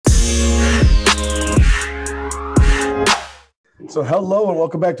So hello and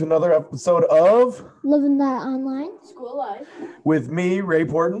welcome back to another episode of Living That Online. School Life. with me, Ray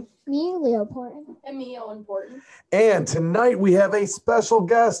Porton. Me, Leo Porton. And me, Owen Porton. And tonight we have a special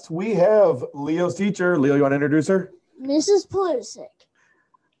guest. We have Leo's teacher. Leo, you want to introduce her? Mrs. Pelusic.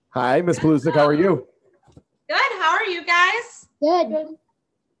 Hi, Miss Pelusic. How are you? Good. How are you guys? Good.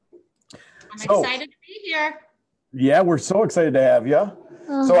 I'm So- excited to be here. Yeah, we're so excited to have you.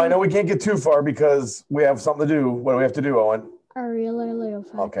 So I know we can't get too far because we have something to do. What do we have to do, Owen? A real or Leo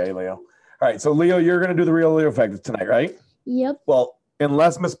fact. Okay, Leo. All right, so Leo, you're going to do the real Leo fact tonight, right? Yep. Well,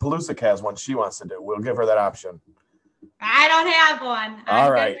 unless Miss Pelusic has one she wants to do, we'll give her that option. I don't have one. All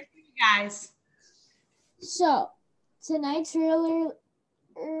I'm right. good with you guys. So, tonight's real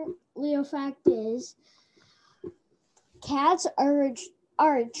Leo fact is cats are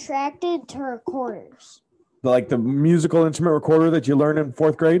attracted to recorders. Like the musical instrument recorder that you learned in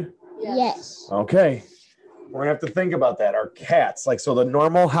fourth grade? Yes. Okay. We're going to have to think about that. Are cats, so the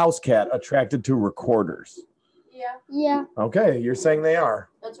normal house cat, attracted to recorders? Yeah, Yeah. Okay, you're saying they are.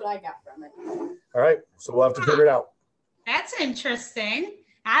 that's what I got from it. All right, so we'll have to figure it out. That's interesting.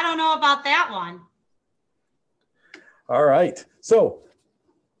 I don't know about that one. All right. So,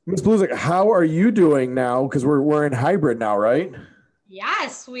 Ms. Bluesick, how are you doing now? Because we're in hybrid now, right?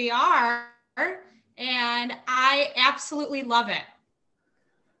 Yes, we are. And I absolutely love it.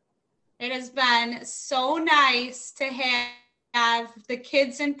 It has been so nice to have the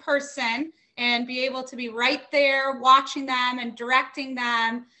kids in person and be able to be right there watching them and directing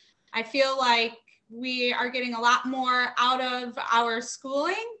them. I feel like we are getting a lot more out of our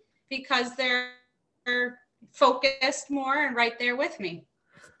schooling because they're focused more and right there with me.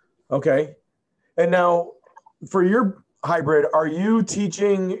 Okay. And now, for your hybrid, are you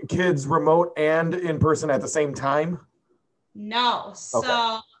teaching kids remote and in person at the same time? No. So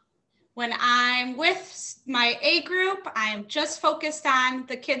Okay. when I'm with my A group, I'm just focused on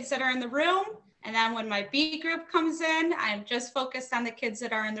the kids that are in the room. And then when my B group comes in, I'm just focused on the kids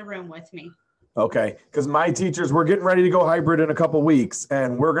that are in the room with me. Okay, because my teachers, we're getting ready to go hybrid in a couple weeks,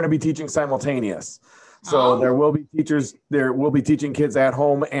 and we're going to be teaching simultaneous. So Oh. there will be teaching kids at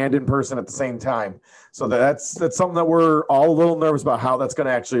home and in person at the same time. So that's something that we're all a little nervous about how that's going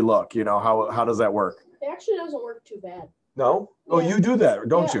to actually look. You know, how does that work? It actually doesn't work too bad. No? Oh, Yeah. you do that,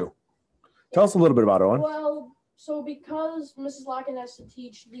 don't Yeah. you? Tell us a little bit about it, Owen. Well, so because Mrs. Locken has to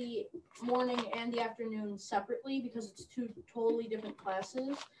teach the morning and the afternoon separately because it's two totally different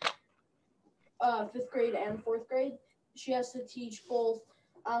classes, fifth grade and fourth grade, she has to teach both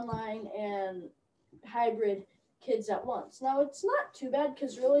online and hybrid kids at once. Now, it's not too bad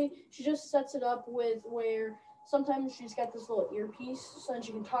because really she just sets it up with where sometimes she's got this little earpiece so then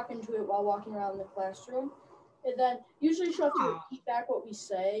she can talk into it while walking around the classroom. And then usually she'll have to repeat back what we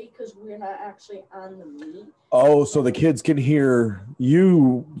say because we're not actually on the meet. Oh, so the kids can hear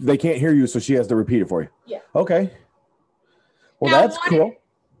you. They can't hear you, so she has to repeat it for you. Yeah. Okay. Well, Now, that's cool.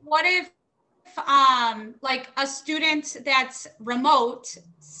 What if like a student that's remote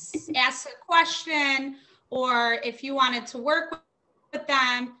asks a question, or if you wanted to work with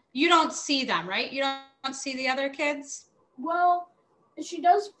them, you don't see them, right? You don't see the other kids? Well, she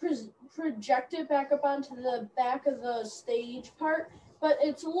does project it back up onto the back of the stage part, but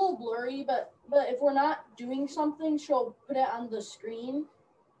it's a little blurry. But if we're not doing something, she'll put it on the screen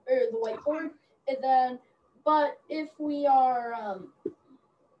or the whiteboard. And then, but if we are,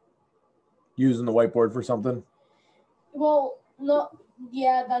 Using the whiteboard for something. well, no,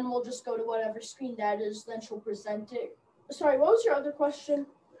 yeah, then we'll just go to whatever screen that is. Then she'll present it. Sorry, what was your other question?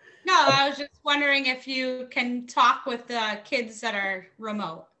 No, I was just wondering if you can talk with the kids that are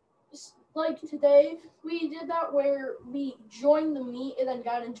remote. Like today, we did that where we joined the meet and then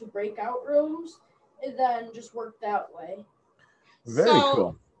got into breakout rooms and then just worked that way. Very So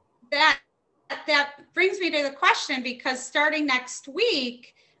cool. That brings me to the question, because starting next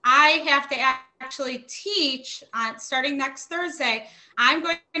week, I have to actually teach starting next Thursday. I'm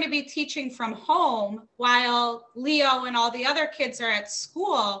going to be teaching from home while Leo and all the other kids are at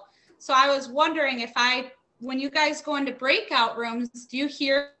school. So I was wondering when you guys go into breakout rooms, do you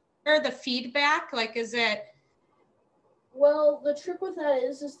hear the feedback? Like, is it? Well, the trick with that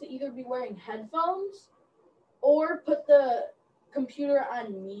is to either be wearing headphones or put the computer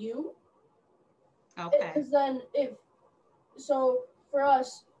on mute. Okay. Because then for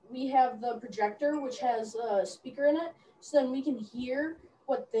us, we have the projector, which has a speaker in it. So then we can hear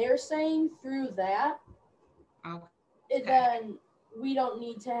what they're saying through that. Okay. And then we don't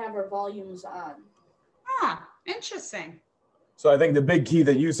need to have our volumes on. Ah, interesting. So I think the big key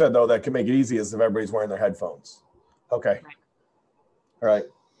that you said, though, that can make it easy is if everybody's wearing their headphones. Okay. Right. All right.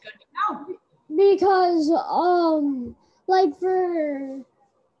 Good to know. Because like for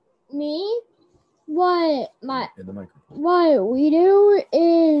me, what my In the microphone. what we do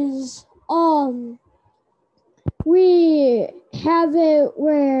is we have it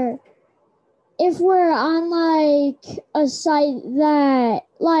where if we're on like a site that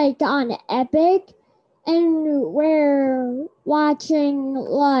like on Epic and we're watching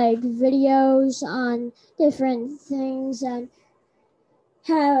like videos on different things and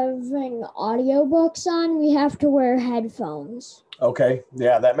having audiobooks on, we have to wear headphones. Okay.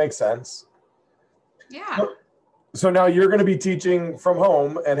 Yeah, that makes sense. Yeah. So now you're going to be teaching from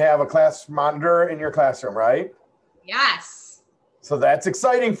home and have a class monitor in your classroom, right? Yes. So that's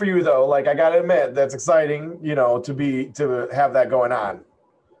exciting for you though. Like I got to admit, that's exciting, to have that going on.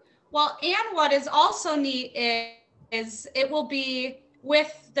 Well, and what is also neat is it will be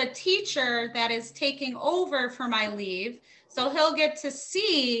with the teacher that is taking over for my leave. So he'll get to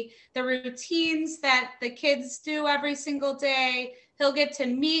see the routines that the kids do every single day. He'll get to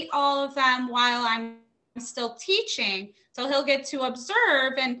meet all of them while I'm still teaching. So he'll get to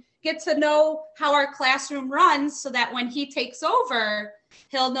observe and get to know how our classroom runs so that when he takes over,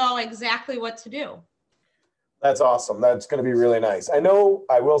 he'll know exactly what to do. That's awesome. That's going to be really nice. I know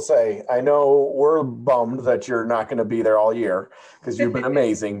we're bummed that you're not going to be there all year because you've been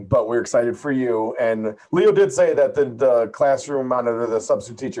amazing, but we're excited for you. And Leo did say that the classroom monitor, the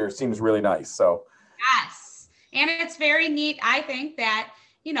substitute teacher, seems really nice. So yes. And it's very neat, I think, that,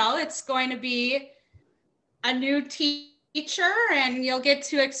 it's going to be a new teacher and you'll get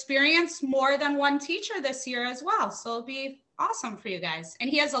to experience more than one teacher this year as well. So it'll be awesome for you guys. And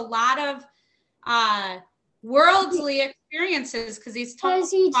he has a lot of worldly experiences because he's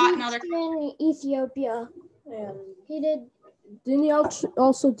taught in other in Ethiopia. And He did. didn't he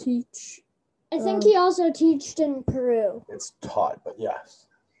also teach? I think he also taught in Peru. it's taught, but yes.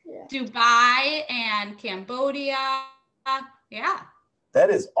 Dubai and Cambodia. Yeah. That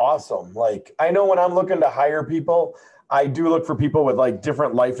is awesome. Like, I know when I'm looking to hire people, I do look for people with like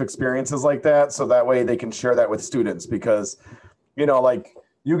different life experiences like that. So that way they can share that with students because, like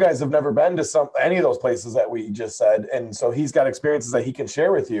you guys have never been to any of those places that we just said. And so he's got experiences that he can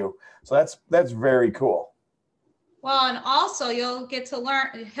share with you. So that's very cool. Well, and also you'll get to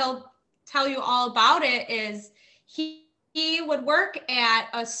learn, he'll tell you all about it is he would work at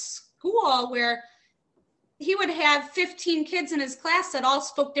a school where he would have 15 kids in his class that all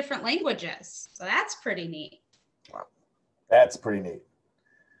spoke different languages. So that's pretty neat. Wow. That's pretty neat.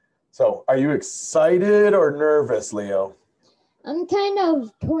 So are you excited or nervous, Leo? I'm kind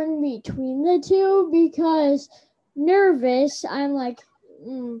of torn between the two because nervous, I'm like,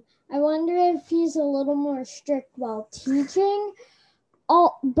 I wonder if he's a little more strict while teaching.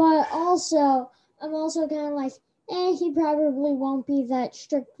 But also, I'm also kind of like, he probably won't be that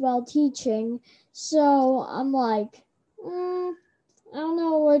strict while teaching. So I'm like, I don't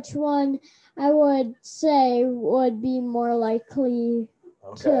know which one I would say would be more likely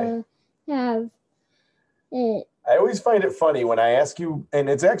to have it. I always find it funny when I ask you, and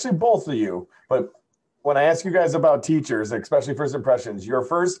it's actually both of you, but when I ask you guys about teachers, especially first impressions, your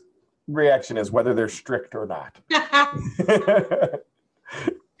first reaction is whether they're strict or not.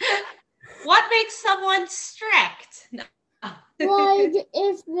 What makes someone strict? No.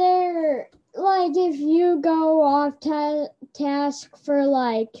 If you go off task for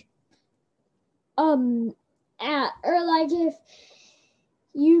if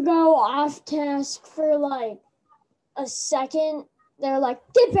you go off task for a second, they're like,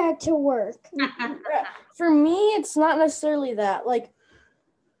 get back to work. For me, it's not necessarily that.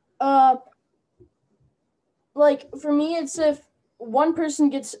 For me, it's if one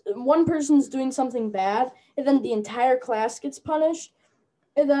person's doing something bad, and then the entire class gets punished,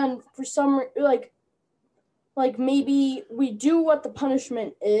 and then for some maybe we do what the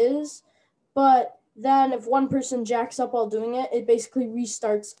punishment is, but then if one person jacks up while doing it, it basically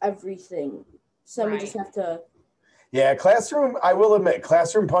restarts everything. So we just have to. Yeah, I will admit,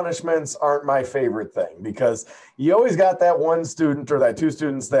 classroom punishments aren't my favorite thing because you always got that one student or that two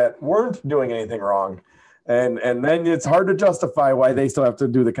students that weren't doing anything wrong. And then it's hard to justify why they still have to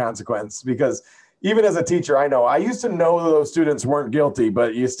do the consequence because even as a teacher, I know I used to know those students weren't guilty,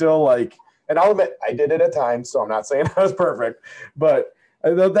 but you still and I'll admit I did it at times. So I'm not saying I was perfect, but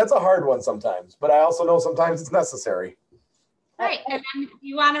that's a hard one sometimes, but I also know sometimes it's necessary. Right. And then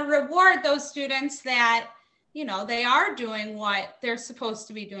you want to reward those students that, they are doing what they're supposed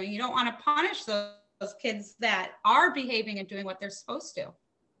to be doing. You don't want to punish those kids that are behaving and doing what they're supposed to.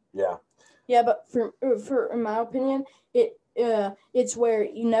 Yeah. Yeah, but for in my opinion, it's where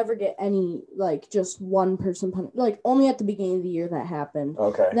you never get any just one person punished. Only at the beginning of the year that happened.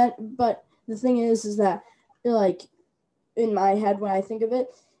 Okay. But the thing is that in my head when I think of it.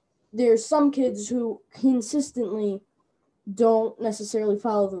 There's some kids who consistently don't necessarily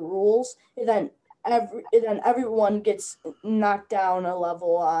follow the rules, and then everyone gets knocked down a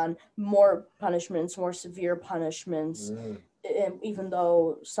level on more punishments, more severe punishments, even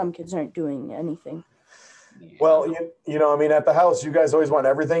though some kids aren't doing anything. Well, you know, I mean, at the house, you guys always want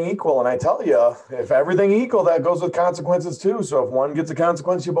everything equal. And I tell you, if everything equal, that goes with consequences too. So if one gets a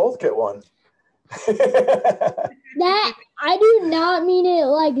consequence, you both get one. That I do not mean it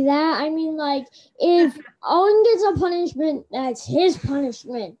like that. I mean, like, if Owen gets a punishment, that's his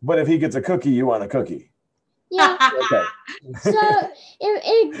punishment. But if he gets a cookie, you want a cookie. Yeah. Okay. So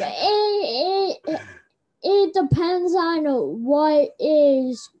it depends on what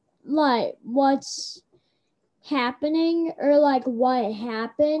is like what's happening, or like what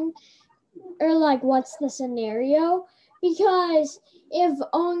happened, or like what's the scenario. Because if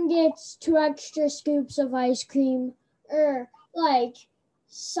Owen gets 2 extra scoops of ice cream or like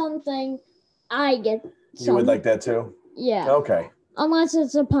something, I get some. You would like that too? Yeah. Okay. Unless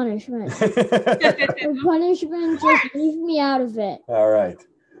it's a punishment. For punishment, just leave me out of it. All right.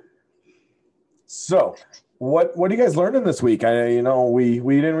 So, what are you guys learning this week? We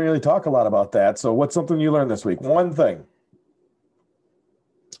didn't really talk a lot about that. So, what's something you learned this week? One thing.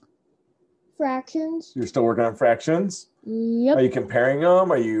 Fractions. You're still working on fractions? Yep. Are you comparing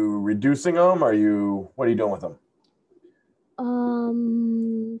them? Are you reducing them? What are you doing with them?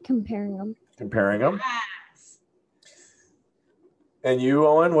 Comparing them. Comparing them. Yes. And you,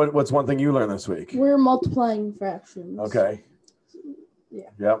 Owen, what's one thing you learned this week? We're multiplying fractions. Okay. Yeah.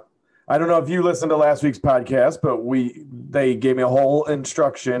 Yep. I don't know if you listened to last week's podcast, but they gave me a whole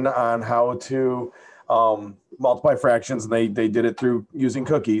instruction on how to multiply fractions, and they did it through using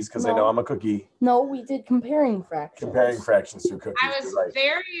cookies, because they know I'm a cookie. No, we did comparing fractions. Comparing fractions through cookies. I was right.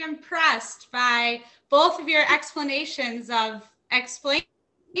 very impressed by both of your explanations of explaining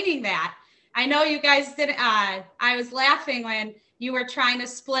that. I know you guys didn't. I was laughing when you were trying to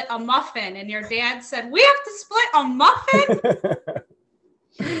split a muffin, and your dad said, "We have to split a muffin."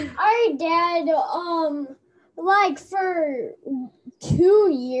 Our dad, like for 2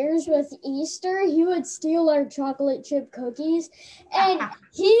 years with Easter, he would steal our chocolate chip cookies, and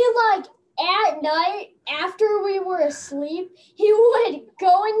he like at night after we were asleep, he would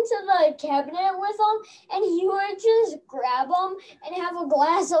go into the cabinet with them, and he would just grab them and have a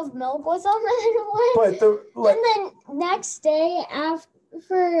glass of milk with them, and then next day after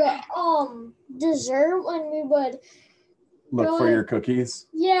dessert, when we would look for your cookies.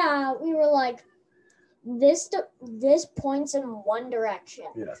 Yeah, we were like, this points in one direction.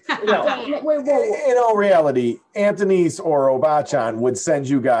 Yes. Wait. In all reality, Anthony's or Obachan would send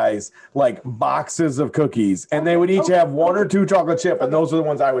you guys like boxes of cookies, and they would each have 1 or 2 chocolate chip, and those are the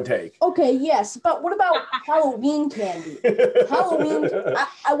ones I would take. Okay, yes, but what about Halloween candy?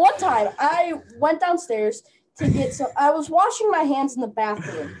 One time, I went downstairs to get some. I was washing my hands in the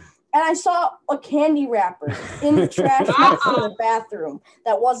bathroom, and I saw a candy wrapper in the trash next to the bathroom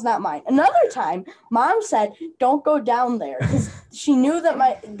that was not mine. Another time, Mom said, "Don't go down there," because she knew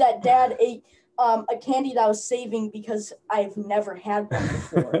that Dad ate a candy that I was saving because I've never had one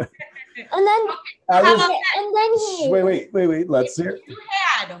before. And then he Wait. Let's hear. If you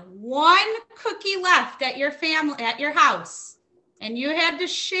had 1 cookie left at your house, and you had to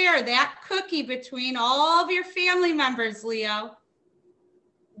share that cookie between all of your family members, Leo,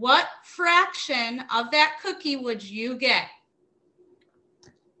 what fraction of that cookie would you get?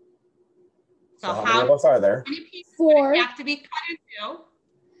 So how many of us are there? Many pieces 4. would it have to be cut into?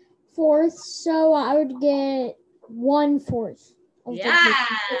 4th, so I would get 1/4. Yeah.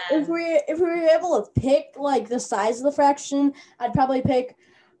 If we were able to pick like the size of the fraction, I'd probably pick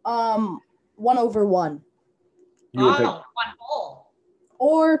 1/1. You would pick, 1 whole.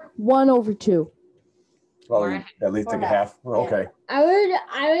 Or 1/2. well, Or at least or take a half. half. Well, okay. I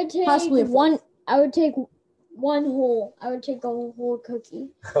would take Possibly a one. I would take 1 whole. I would take a whole cookie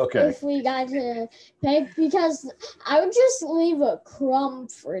Okay. if we got to pick, because I would just leave a crumb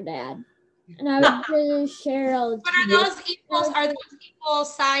for Dad, and I would just share a. But are those equal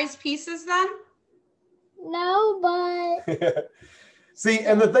size pieces then? No, but See,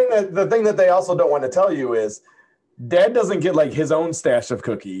 and the thing that they also don't want to tell you is Dad doesn't get like his own stash of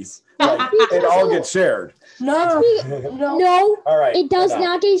cookies. Like it all gets shared. No. no, All right. it does enough.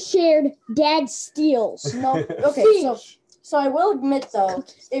 not get shared. Dad steals. No. Okay, so I will admit though,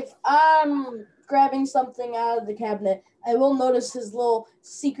 if I'm grabbing something out of the cabinet, I will notice his little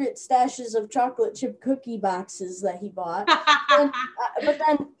secret stashes of chocolate chip cookie boxes that he bought. But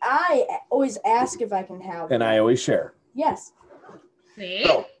then I always ask if I can have them. And I always share. Yes. See?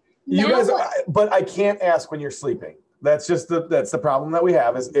 So, you Now guys, what- but I can't ask when you're sleeping. That's the problem that we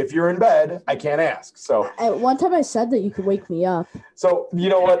have is if you're in bed, I can't ask. So At one time I said that you could wake me up. So you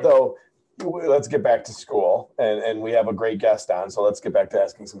know what though? Let's get back to school, and we have a great guest on. So let's get back to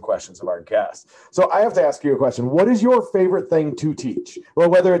asking some questions of our guest. So I have to ask you a question. What is your favorite thing to teach? Well,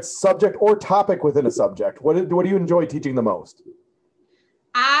 whether it's subject or topic within a subject, what do you enjoy teaching the most?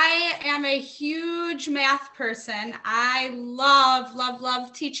 I am a huge math person. I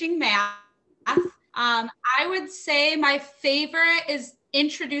love teaching math. I would say my favorite is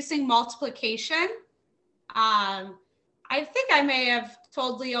introducing multiplication. I think I may have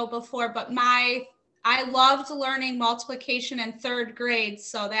told Leo before, but I loved learning multiplication in third grade.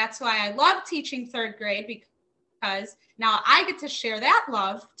 So that's why I love teaching third grade, because now I get to share that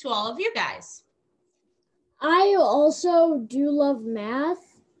love to all of you guys. I also do love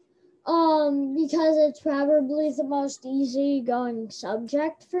math, because it's probably the most easygoing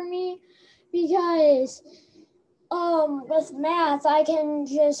subject for me. Because, with math, I can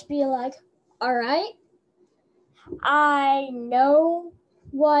just be like, all right, I know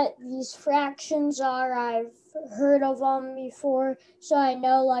what these fractions are. I've heard of them before, so I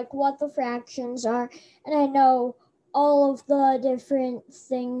know like what the fractions are, and I know all of the different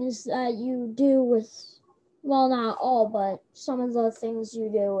things that you do with, well, not all, but some of the things you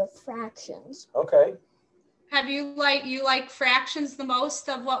do with fractions. Okay. Have you like fractions the most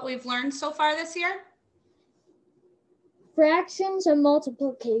of what we've learned so far this year? Fractions and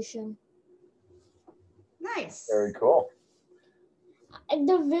multiplication. Nice. Very cool.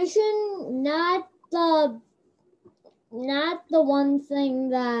 Division, not the one thing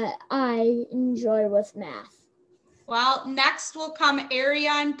that I enjoy with math. Well, next will come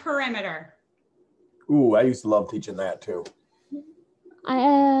area and perimeter. Ooh, I used to love teaching that too.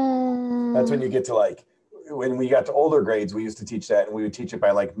 That's when you get to like, when we got to older grades, we used to teach that, and we would teach it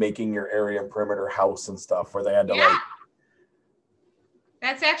by like making your area and perimeter house and stuff, where they had to like.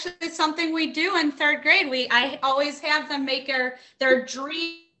 That's actually something we do in third grade. I always have them make their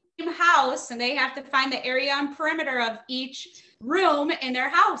dream house, and they have to find the area and perimeter of each room in their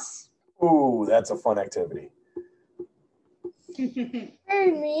house. Ooh, that's a fun activity. For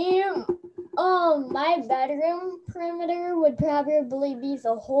me, my bedroom perimeter would probably be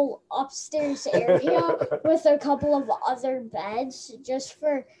the whole upstairs area with a couple of other beds just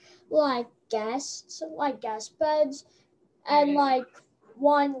for like guests, like guest beds, and like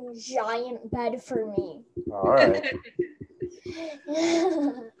one giant bed for me. All right.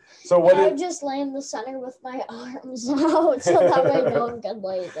 So what I would just lay in the center with my arms out so that way no one could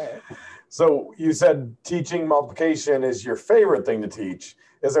lay there. So you said teaching multiplication is your favorite thing to teach.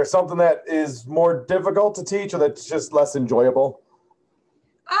 Is there something that is more difficult to teach or that's just less enjoyable?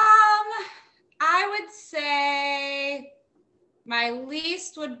 I would say my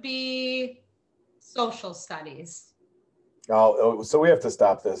least would be social studies. Oh, so we have to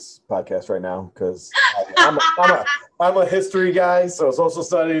stop this podcast right now because I'm a history guy, so social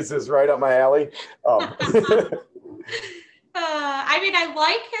studies is right up my alley. I mean, I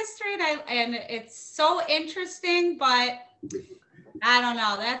like history and it's so interesting, but I don't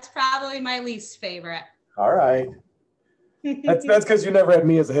know. That's probably my least favorite. All right. That's because you never had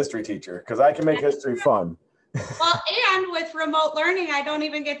me as a history teacher, because I can make history fun. Well, and with remote learning, I don't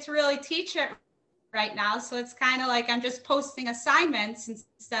even get to really teach it right now. So it's kind of like I'm just posting assignments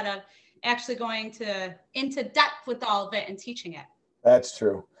instead of actually going into depth with all of it and teaching it. That's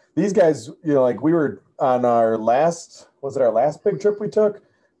true. These guys, like we were on our last big trip we took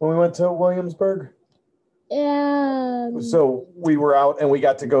when we went to Williamsburg? So we were out and we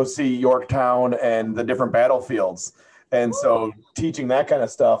got to go see Yorktown and the different battlefields. And so teaching that kind of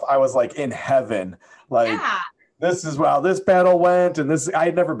stuff, I was like in heaven. Like, this is how this battle went. And I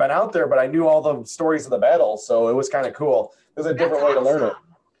had never been out there, but I knew all the stories of the battle. So it was kind of cool. It was a different way to learn it.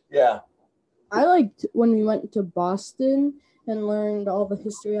 Yeah. I liked when we went to Boston and learned all the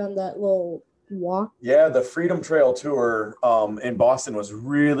history on that little walk. Yeah, the Freedom Trail tour in Boston was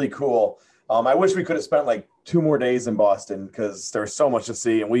really cool. I wish we could have spent like 2 more days in Boston because there's so much to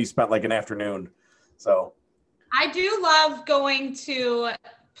see, and we spent like an afternoon. So I do love going to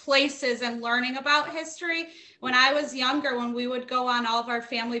places and learning about history. When I was younger, when we would go on all of our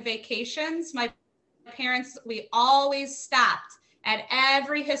family vacations, my parents, we always stopped at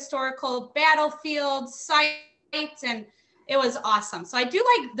every historical battlefield site, and it was awesome. So I do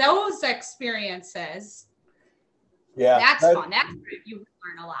like those experiences. Yeah, that's fun. That's great. You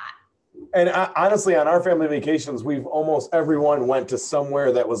learn a lot. And honestly, on our family vacations, we've almost everyone went to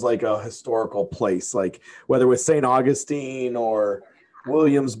somewhere that was like a historical place, like whether it was St. Augustine or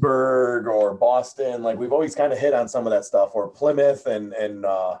Williamsburg or Boston. Like we've always kind of hit on some of that stuff, or Plymouth and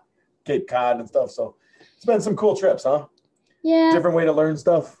Cape Cod and stuff. So It's been some cool trips, huh? Yeah. Different way to learn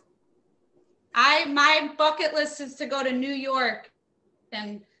stuff. My bucket list is to go to New York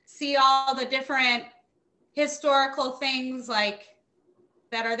and see all the different historical things like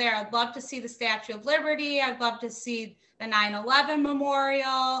that are there. I'd love to see the Statue of Liberty. I'd love to see the 9/11 memorial,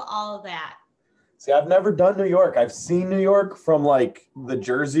 all of that. See, I've never done New York. I've seen New York from like the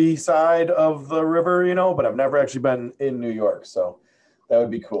Jersey side of the river, you know, but I've never actually been in New York. So that would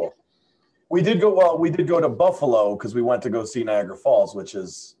be cool. We did go to Buffalo because we went to go see Niagara Falls, which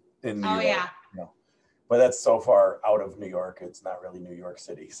is in New York. Yeah. You know. But that's so far out of New York. It's not really New York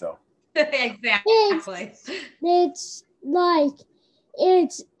City. So Exactly. It's like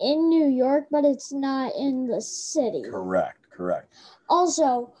it's in New York, but it's not in the city. correct.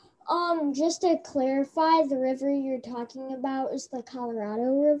 Also, just to clarify, the river you're talking about is the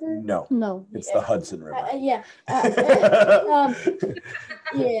Colorado River. No, No. it's the Hudson River. Yeah.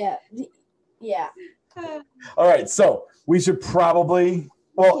 Yeah. All right, so we should probably,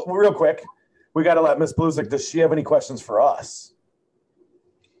 well, real quick, we got to let Miss Blusick, does she have any questions for us?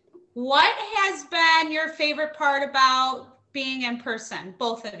 What has been your favorite part about being in person,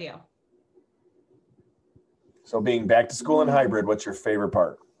 both of you? So being back to school and hybrid, what's your favorite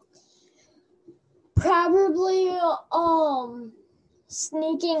part? Probably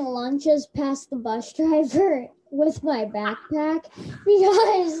sneaking lunches past the bus driver with my backpack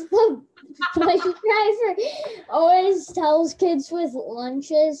because the bus driver always tells kids with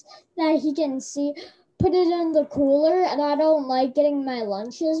lunches that he can see put it in the cooler, and I don't like getting my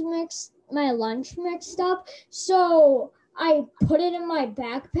lunch mixed up, so I put it in my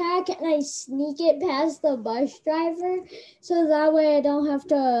backpack and I sneak it past the bus driver, so that way I don't have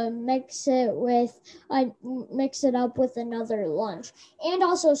to mix it up with another lunch. And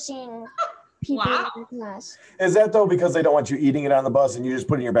also seeing people in the class. Is that though because they don't want you eating it on the bus and you just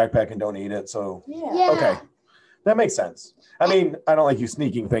put it in your backpack and don't eat it? So Yeah. okay, that makes sense. I mean, I don't like you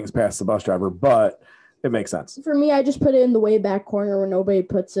sneaking things past the bus driver, but it makes sense. For me, I just put it in the way back corner where nobody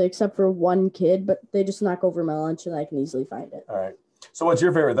puts it except for one kid, but they just knock over my lunch and I can easily find it. All right. So what's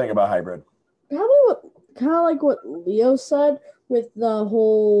your favorite thing about hybrid? Probably kind of like what Leo said with the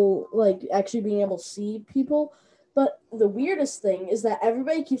whole, like, actually being able to see people. But the weirdest thing is that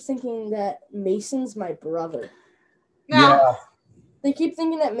everybody keeps thinking that Mason's my brother. No. Yeah. They keep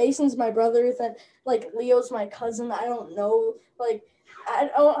thinking that Mason's my brother, that, like, Leo's my cousin. I don't know. Like,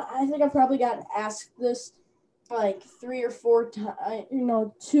 I think I've probably gotten asked this like 3 or 4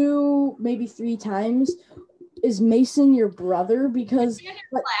 times, 2, maybe 3 times. Is Mason your brother? Because In your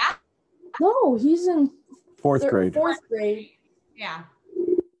like, class? no, he's in Fourth grade. 4th grade. Yeah.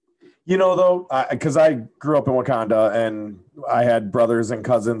 You know, though, because I grew up in Wakanda and I had brothers and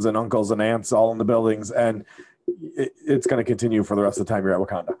cousins and uncles and aunts all in the buildings, and it's going to continue for the rest of the time you're at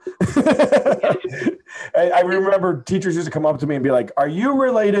Wakanda. I remember teachers used to come up to me and be like, "Are you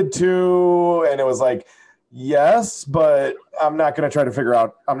related to?" And it was like, "Yes, but I'm not going to try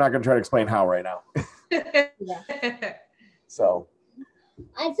to explain how right now." So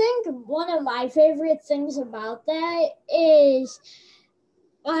I think one of my favorite things about that is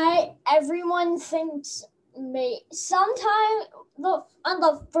everyone thinks sometime on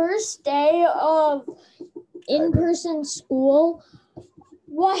the first day of in-person school,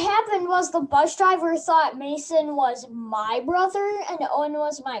 what happened was the bus driver thought Mason was my brother and Owen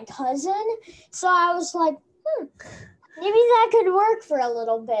was my cousin. So I was like, maybe that could work for a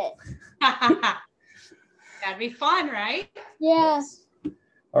little bit. That'd be fun, right? Yeah.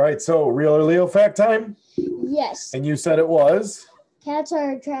 all right, so real or Leo fact time, Yes. and you said it was. Cats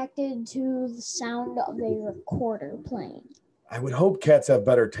are attracted to the sound of a recorder playing. I would hope cats have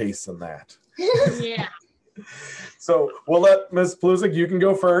better taste than that. Yeah. So we'll let Miss Blusick, you can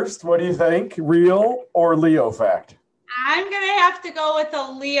go first. What do you think? Real or Leo fact? I'm going to have to go with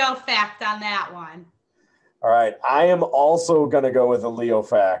a Leo fact on that one. All right. I am also going to go with a Leo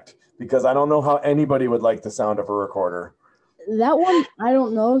fact because I don't know how anybody would like the sound of a recorder. That one, I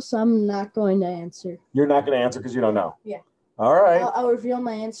don't know, so I'm not going to answer. You're not going to answer because you don't know? Yeah. All right. I'll reveal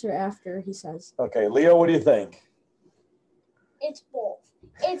my answer after he says. Okay. Leo, what do you think? It's both.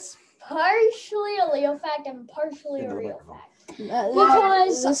 It's partially a Leo fact and partially a real fact.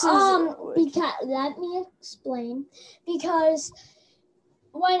 Because let me explain. Because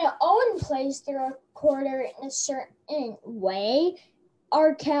when Owen plays the recorder in a certain way,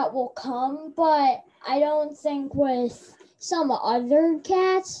 our cat will come, but I don't think with some other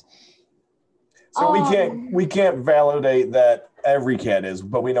cats. So we can't validate that every cat is,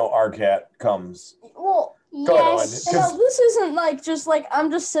 but we know our cat comes. Well, Go ahead, Owen, Yes. 'cause- No, this isn't like just like I'm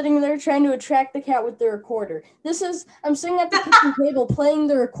just sitting there trying to attract the cat with the recorder. This is I'm sitting at the kitchen table playing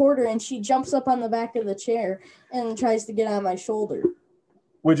the recorder, and she jumps up on the back of the chair and tries to get on my shoulder.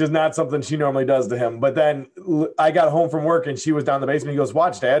 which is not something she normally does to him. But then I got home from work and she was down in the basement. He goes,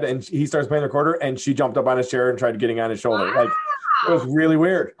 "Watch, Dad," and he starts playing the recorder, and she jumped up on his chair and tried getting on his shoulder. Like it was really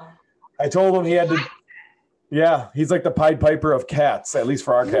weird. I told him he had to. Yeah, he's like the Pied Piper of cats, at least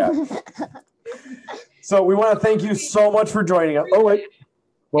for our cat. So we want to thank you so much for joining us. Oh wait,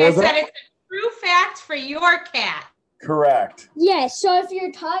 what I was said that? it's a true fact for your cat. Correct. Yes, so if you're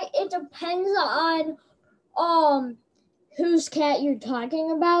it depends on whose cat you're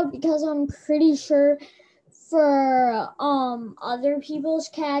talking about, because I'm pretty sure for other people's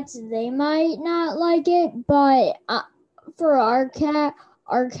cats they might not like it, but for our cat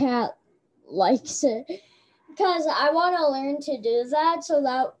likes it. Because I want to learn to do that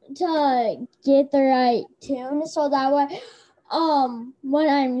to get the right tune, so that way when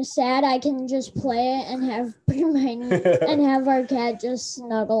I'm sad I can just play it and have and have our cat just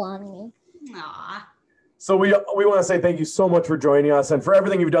snuggle on me. Aw. So we want to say thank you so much for joining us and for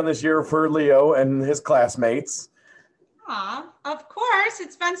everything you've done this year for Leo and his classmates. Aw, of course.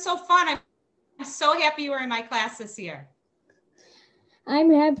 It's been so fun. I'm so happy you were in my class this year.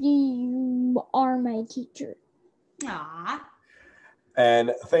 I'm happy you are my teacher. Aw.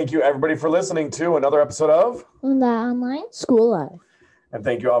 And thank you everybody for listening to another episode of On the online school life. And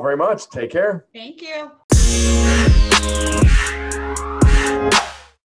thank you all very much. Take care. Thank you.